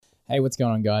Hey, what's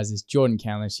going on, guys? It's Jordan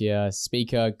Canlish here,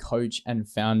 speaker, coach, and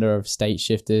founder of State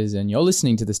Shifters, and you're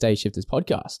listening to the State Shifters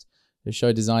podcast, the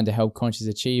show designed to help conscious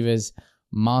achievers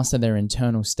master their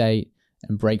internal state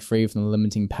and break free from the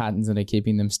limiting patterns that are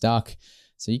keeping them stuck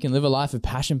so you can live a life of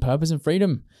passion, purpose, and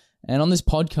freedom. And on this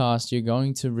podcast, you're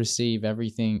going to receive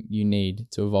everything you need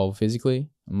to evolve physically,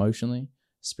 emotionally,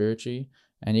 spiritually,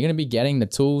 and you're going to be getting the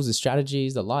tools, the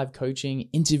strategies, the live coaching,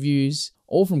 interviews,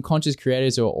 all from conscious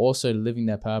creators who are also living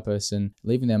their purpose and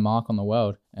leaving their mark on the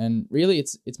world. And really,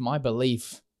 it's my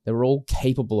belief that we're all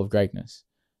capable of greatness.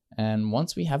 And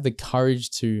once we have the courage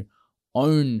to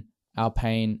own our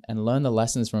pain and learn the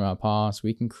lessons from our past,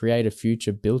 we can create a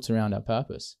future built around our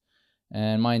purpose.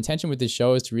 And my intention with this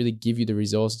show is to really give you the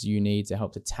resources you need to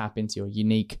help to tap into your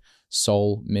unique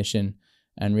soul mission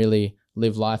and really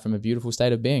live life from a beautiful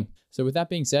state of being. So with that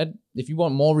being said, if you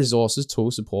want more resources,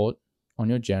 tools, support on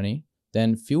your journey,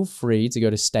 then feel free to go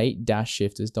to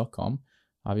state-shifters.com.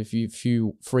 I have a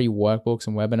few free workbooks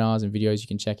and webinars and videos you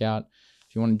can check out.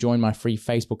 If you want to join my free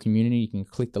Facebook community, you can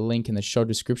click the link in the show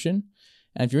description.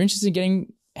 And if you're interested in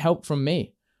getting help from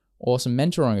me or some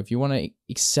mentoring, if you want to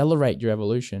accelerate your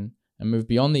evolution and move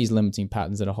beyond these limiting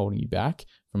patterns that are holding you back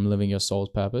from living your soul's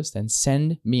purpose, then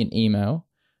send me an email,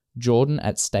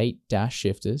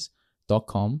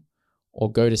 jordan@state-shifters.com, or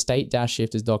go to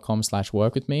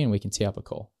state-shifters.com/work with me and we can tee up a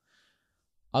call.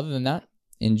 Other than that,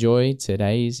 enjoy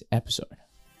today's episode.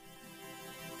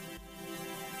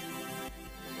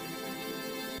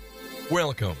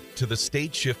 Welcome to the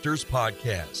State Shifters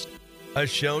Podcast, a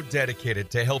show dedicated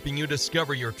to helping you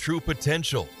discover your true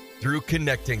potential through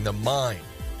connecting the mind,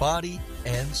 body,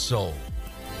 and soul.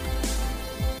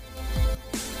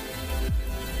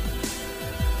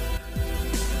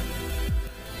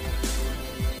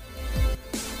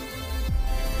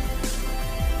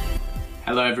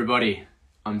 Hello, everybody.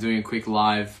 I'm doing a quick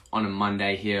live on a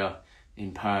Monday here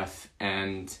in Perth,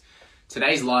 and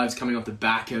today's live's coming off the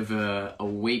back of a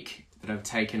week that I've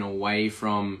taken away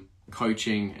from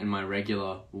coaching and my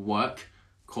regular work,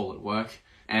 call it work,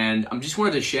 and I'm just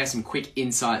wanted to share some quick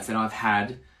insights that I've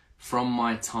had from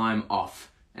my time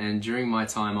off. And during my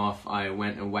time off, I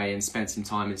went away and spent some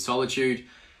time in solitude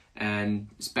and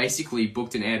basically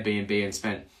booked an Airbnb and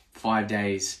spent 5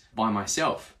 days by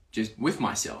myself, just with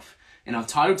myself. And I've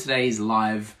titled today's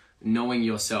live, Knowing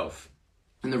Yourself.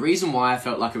 And the reason why I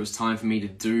felt like it was time for me to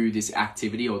do this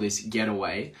activity or this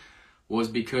getaway was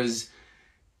because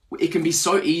it can be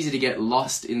so easy to get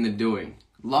lost in the doing,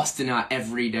 lost in our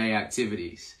everyday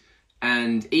activities.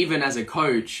 And even as a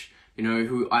coach, you know,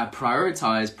 who I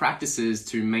prioritize practices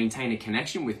to maintain a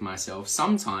connection with myself,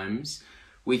 sometimes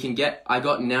I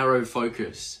got narrow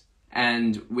focus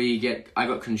and I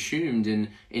got consumed in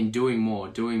doing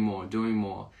more.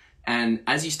 And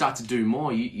as you start to do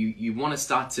more, you want to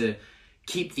start to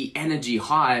keep the energy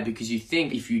high because you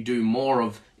think if you do more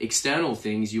of external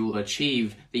things, you will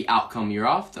achieve the outcome you're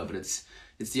after. But it's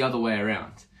the other way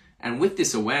around. And with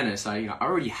this awareness, I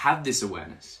already have this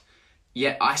awareness,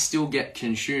 yet I still get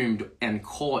consumed and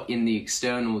caught in the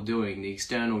external doing, the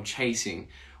external chasing,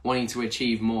 wanting to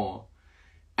achieve more.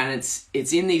 And it's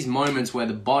in these moments where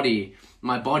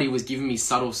my body was giving me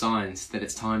subtle signs that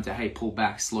it's time to, hey, pull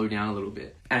back, slow down a little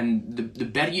bit. And the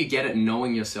better you get at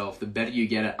knowing yourself, the better you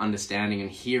get at understanding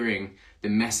and hearing the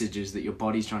messages that your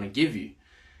body's trying to give you.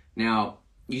 Now,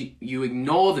 you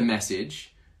ignore the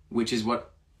message, which is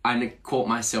what I caught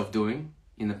myself doing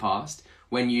in the past,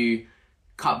 when you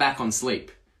cut back on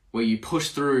sleep, where you push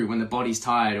through when the body's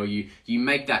tired, or you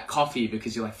make that coffee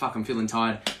because you're like, fuck, I'm feeling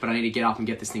tired, but I need to get up and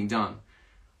get this thing done.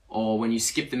 Or when you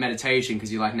skip the meditation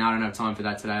because you're like, no, I don't have time for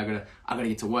that today. I gotta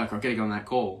get to work, or I gotta go on that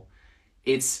call.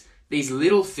 It's these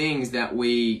little things that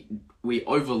we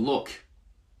overlook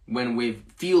when we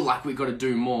feel like we've got to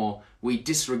do more. We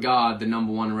disregard the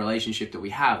number one relationship that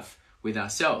we have with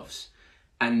ourselves.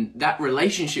 And that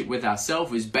relationship with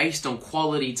ourselves is based on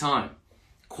quality time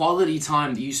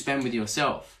that you spend with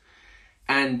yourself.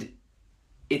 And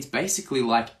it's basically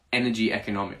like energy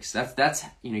economics. That's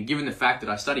given the fact that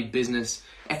I studied business,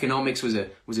 economics was a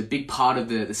big part of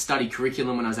the study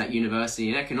curriculum when I was at university,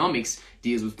 and economics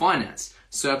deals with finance,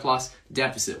 surplus,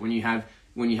 deficit. When you have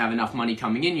enough money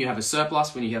coming in, you have a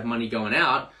surplus. When you have money going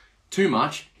out, too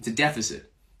much, it's a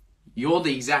deficit. You're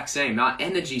the exact same. Our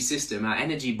energy system, our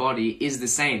energy body is the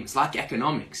same. It's like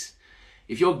economics.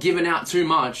 If you're giving out too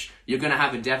much, you're going to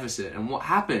have a deficit. And what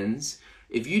happens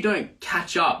if you don't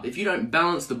catch up, if you don't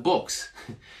balance the books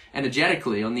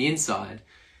energetically on the inside,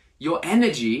 your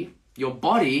energy, your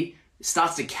body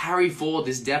starts to carry forward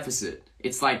this deficit.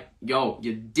 It's like, you're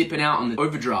dipping out on the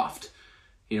overdraft.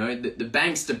 You know, the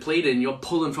bank's depleted and you're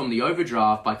pulling from the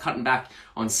overdraft by cutting back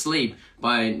on sleep,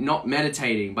 by not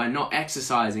meditating, by not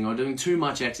exercising or doing too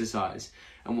much exercise.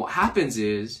 And what happens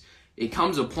is it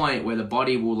comes a point where the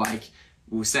body will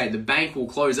say the bank will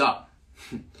close up.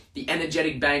 The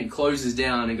energetic bank closes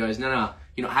down and goes, no,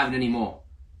 you're not having any more.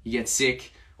 You get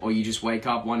sick, or you just wake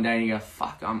up one day and you go,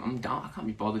 fuck, I'm done. I can't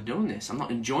be bothered doing this. I'm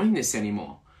not enjoying this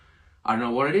anymore. I don't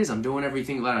know what it is. I'm doing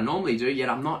everything that I normally do, yet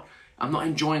I'm not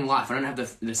enjoying life. I don't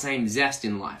have the same zest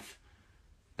in life.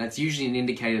 That's usually an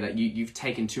indicator that you've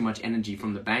taken too much energy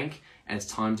from the bank and it's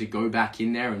time to go back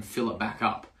in there and fill it back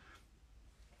up.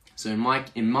 So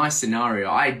in my scenario,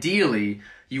 ideally,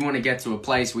 you want to get to a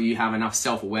place where you have enough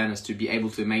self-awareness to be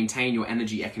able to maintain your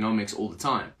energy economics all the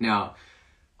time. Now,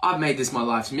 I've made this my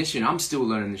life's mission. I'm still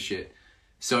learning this shit.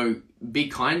 So be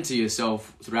kind to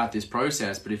yourself throughout this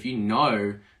process. But if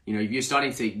if you're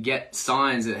starting to get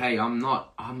signs that, hey,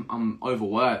 I'm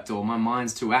overworked, or my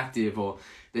mind's too active, or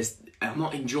I'm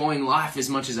not enjoying life as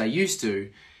much as I used to,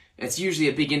 it's usually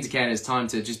a big indicator. It's time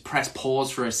to just press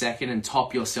pause for a second and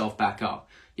top yourself back up.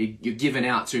 You're giving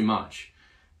out too much.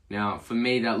 Now, for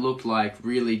me, that looked like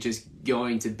really just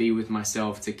going to be with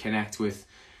myself, to connect with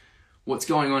what's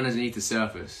going on underneath the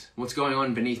surface. What's going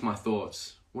on beneath my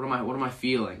thoughts? What am I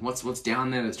feeling? What's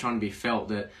down there that's trying to be felt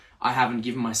that I haven't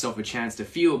given myself a chance to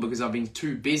feel because I've been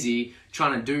too busy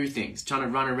trying to do things, trying to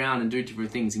run around and do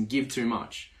different things and give too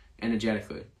much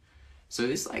energetically. So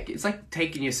it's like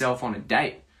taking yourself on a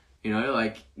date, and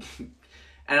I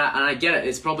get it.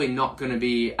 It's probably not going to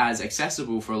be as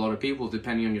accessible for a lot of people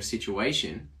depending on your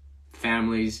situation,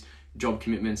 families, job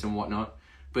commitments and whatnot.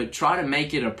 But try to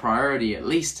make it a priority at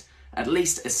least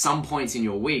at some points in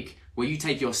your week where you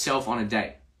take yourself on a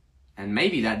date. And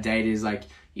maybe that date is like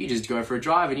you just go for a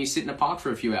drive and you sit in a park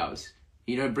for a few hours.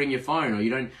 You don't bring your phone, or you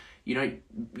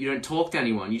don't talk to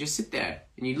anyone. You just sit there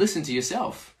and you listen to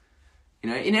yourself.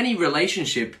 In any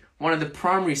relationship, one of the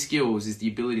primary skills is the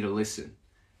ability to listen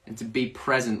and to be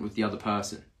present with the other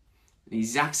person. The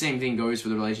exact same thing goes for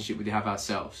the relationship we have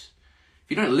ourselves.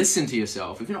 If you don't listen to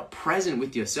yourself, if you're not present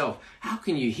with yourself, how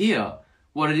can you hear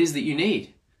what it is that you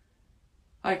need?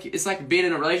 It's like being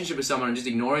in a relationship with someone and just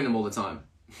ignoring them all the time.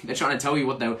 They're trying to tell you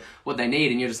what they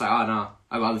need, and you're just like, oh no,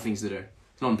 I got other things to do.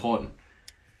 It's not important.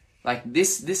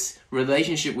 This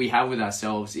relationship we have with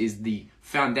ourselves is the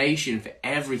foundation for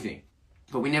everything.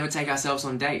 But we never take ourselves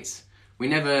on dates. We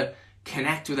never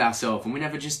connect with ourselves, and we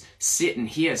never just sit and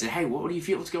hear, say, hey, what do you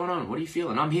feel? What's going on? What are you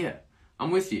feeling? I'm here.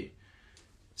 I'm with you.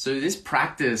 So this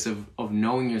practice of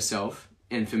knowing yourself,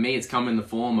 and for me, it's come in the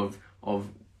form of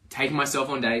taking myself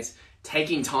on dates,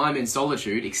 taking time in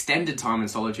solitude, extended time in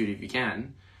solitude if you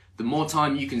can. The more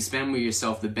time you can spend with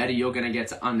yourself, the better you're going to get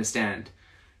to understand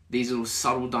these little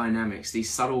subtle dynamics, these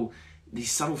subtle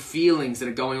feelings that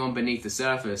are going on beneath the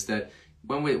surface, that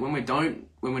when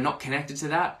we're not connected to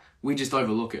that, we just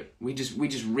overlook it. We just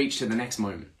reach to the next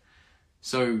moment.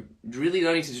 So really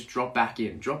learning to just drop back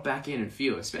in and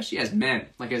feel, especially as men.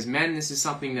 As men, this is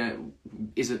something that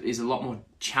is a lot more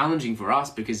challenging for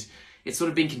us because it's sort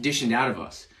of been conditioned out of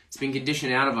us. It's been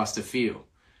conditioned out of us to feel.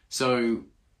 So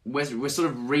we're sort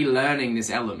of relearning this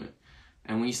element.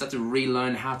 And when you start to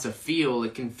relearn how to feel,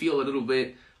 it can feel a little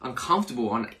bit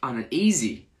uncomfortable,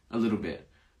 uneasy a little bit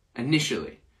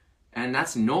initially. And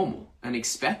that's normal, and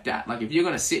expect that. If you're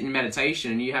going to sit in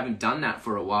meditation and you haven't done that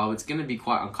for a while, it's going to be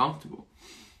quite uncomfortable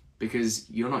because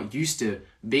you're not used to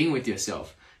being with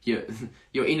yourself. Your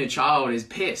inner child is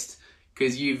pissed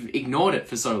because you've ignored it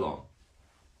for so long.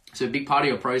 So a big part of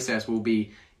your process will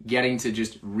be getting to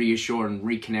just reassure and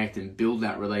reconnect and build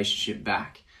that relationship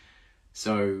back.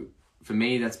 So for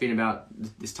me, that's been about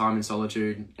this time in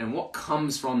solitude. And what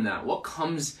comes from that, what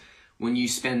comes when you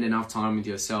spend enough time with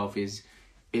yourself is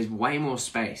way more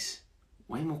space,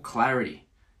 way more clarity,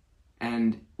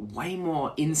 and way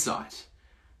more insight.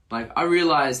 I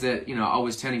realized that, I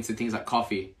was turning to things like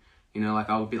coffee.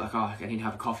 I would be like, oh, I need to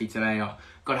have a coffee today, or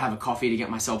got to have a coffee to get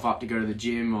myself up to go to the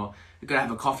gym, or I got to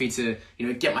have a coffee to,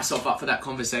 get myself up for that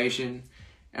conversation.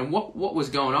 And what was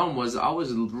going on was I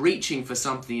was reaching for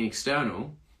something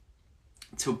external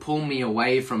to pull me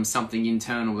away from something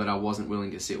internal that I wasn't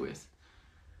willing to sit with.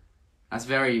 That's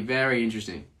very, very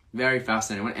interesting. Very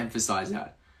fascinating. I want to emphasize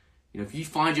that. If you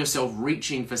find yourself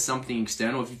reaching for something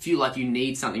external, if you feel like you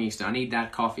need something external, I need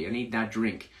that coffee, I need that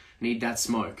drink, I need that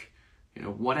smoke,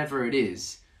 whatever it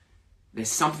is, there's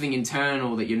something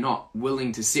internal that you're not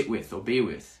willing to sit with or be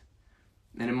with.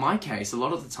 And in my case, a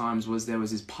lot of the times there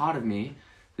was this part of me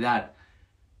that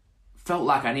felt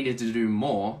like I needed to do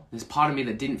more. There's part of me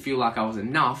that didn't feel like I was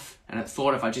enough, and it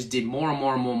thought if I just did more and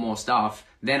more and more and more stuff,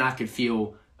 then I could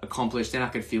feel accomplished, then I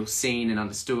could feel seen and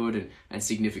understood and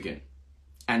significant.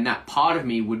 And that part of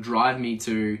me would drive me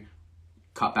to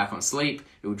cut back on sleep.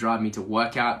 It would drive me to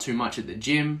work out too much at the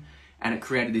gym, and it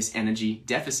created this energy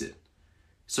deficit.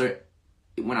 So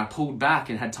when I pulled back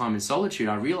and had time in solitude,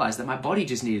 I realized that my body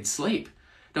just needed sleep.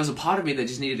 There was a part of me that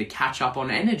just needed to catch up on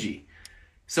energy.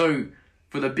 So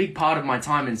for the big part of my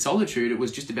time in solitude, it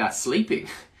was just about sleeping,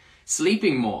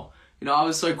 sleeping more. I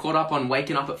was so caught up on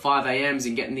waking up at 5 a.m.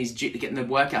 and getting the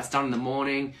workouts done in the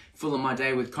morning, filling my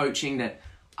day with coaching, that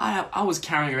I was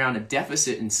carrying around a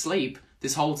deficit in sleep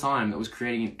this whole time that was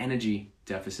creating an energy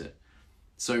deficit.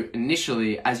 So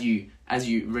initially, as you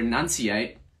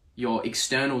renunciate your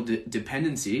external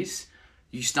dependencies,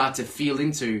 you start to feel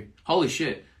into, holy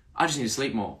shit, I just need to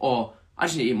sleep more, or I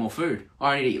just need to eat more food, or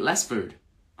I need to eat less food,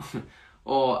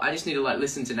 or I just need to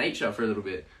listen to nature for a little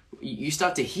bit. You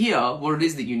start to hear what it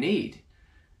is that you need.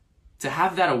 To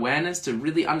have that awareness, to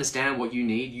really understand what you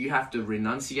need, you have to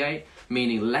renunciate,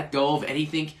 meaning let go of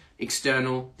anything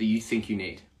external that you think you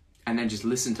need, and then just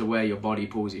listen to where your body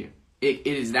pulls you. It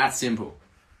is that simple.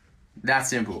 That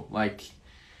simple. And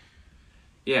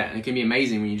it can be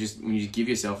amazing when you just give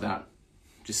yourself that.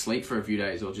 Just sleep for a few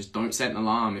days, or just don't set an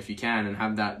alarm if you can, and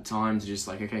have that time to just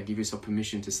give yourself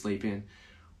permission to sleep in.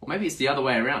 Or maybe it's the other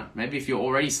way around. Maybe if you're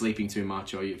already sleeping too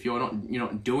much, or if you're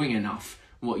not doing enough,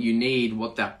 what you need,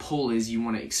 what that pull is, you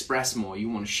want to express more, you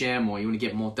want to share more, you want to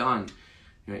get more done.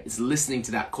 It's listening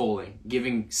to that calling,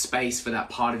 giving space for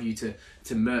that part of you to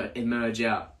emerge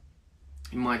out.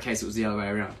 In my case, it was the other way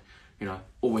around.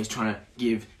 Always trying to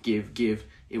give.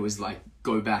 It was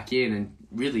go back in and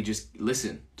really just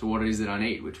listen to what it is that I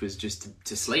need, which was just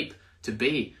to sleep, to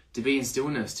be in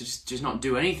stillness, to just not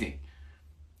do anything.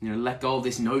 Let go of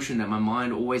this notion that my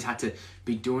mind always had to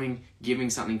be doing,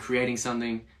 giving something, creating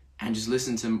something, and just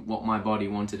listen to what my body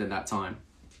wanted at that time,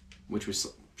 which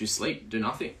was just sleep, do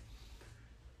nothing.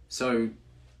 So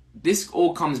this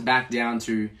all comes back down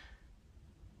to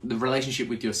the relationship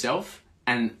with yourself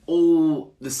and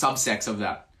all the subsects of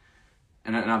that.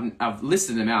 And I've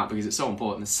listed them out because it's so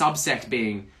important. The subsect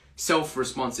being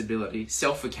self-responsibility,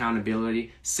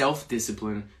 self-accountability,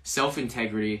 self-discipline,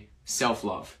 self-integrity,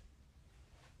 self-love.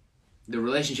 The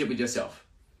relationship with yourself.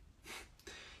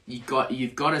 You've got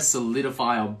to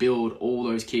solidify or build all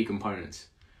those key components.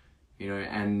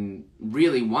 And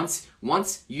really once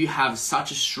you have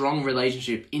such a strong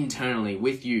relationship internally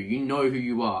with you, you know who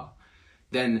you are,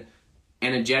 then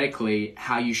energetically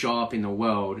how you show up in the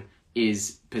world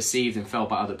is perceived and felt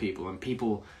by other people. And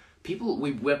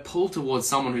we're pulled towards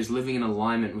someone who's living in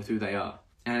alignment with who they are.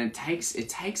 And it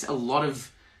takes a lot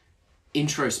of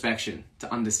introspection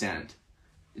to understand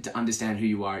who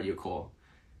you are at your core.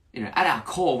 At our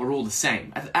core, we're all the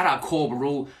same. At our core, we're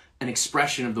all an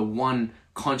expression of the one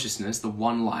consciousness, the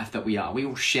one life that we are. We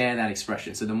all share that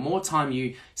expression. So the more time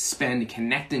you spend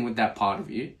connecting with that part of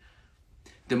you,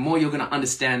 the more you're going to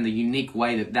understand the unique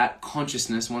way that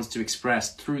consciousness wants to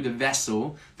express through the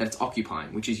vessel that it's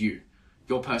occupying, which is you,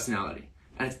 your personality.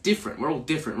 And it's different. We're all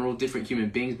different. We're all different human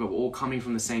beings, but we're all coming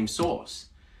from the same source.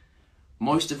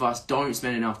 Most of us don't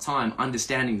spend enough time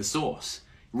understanding the source,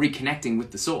 reconnecting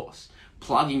with the source,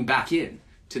 plugging back in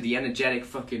to the energetic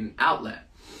fucking outlet,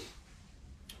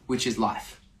 which is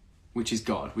life, which is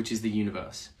God, which is the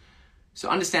universe. So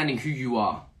understanding who you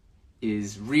are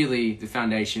is really the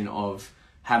foundation of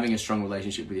having a strong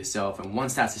relationship with yourself. And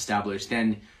once that's established,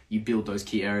 then you build those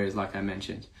key areas like I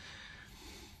mentioned.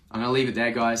 I'm going to leave it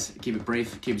there, guys. Keep it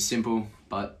brief, keep it simple.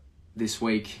 But this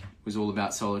week was all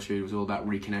about solitude. It was all about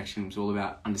reconnection. It was all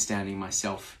about understanding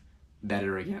myself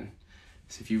better again.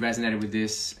 So if you resonated with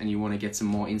this and you want to get some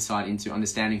more insight into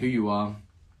understanding who you are,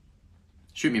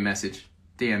 shoot me a message,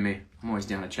 DM me. I'm always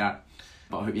down to chat.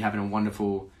 But I hope you're having a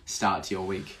wonderful start to your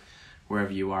week,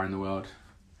 wherever you are in the world.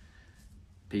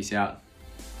 Peace out.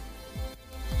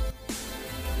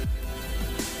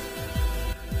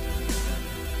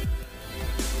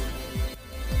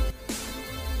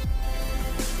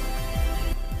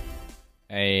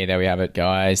 Hey, there we have it,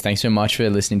 guys. Thanks so much for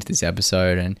listening to this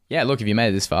episode. And yeah, look, if you made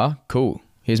it this far, cool.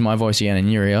 Here's my voice again in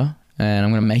your ear. And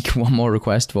I'm going to make one more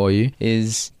request for you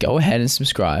is go ahead and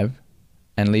subscribe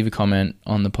and leave a comment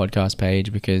on the podcast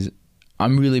page, because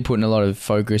I'm really putting a lot of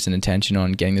focus and attention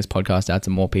on getting this podcast out to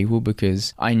more people,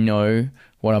 because I know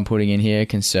what I'm putting in here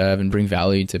can serve and bring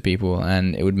value to people.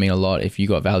 And it would mean a lot if you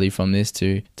got value from this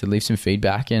to leave some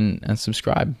feedback and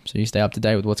subscribe so you stay up to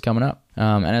date with what's coming up.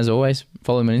 And as always,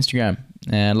 follow me on Instagram.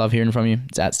 And I love hearing from you.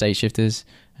 It's @StateShifters.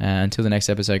 Until the next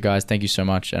episode, guys, thank you so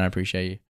much, and I appreciate you.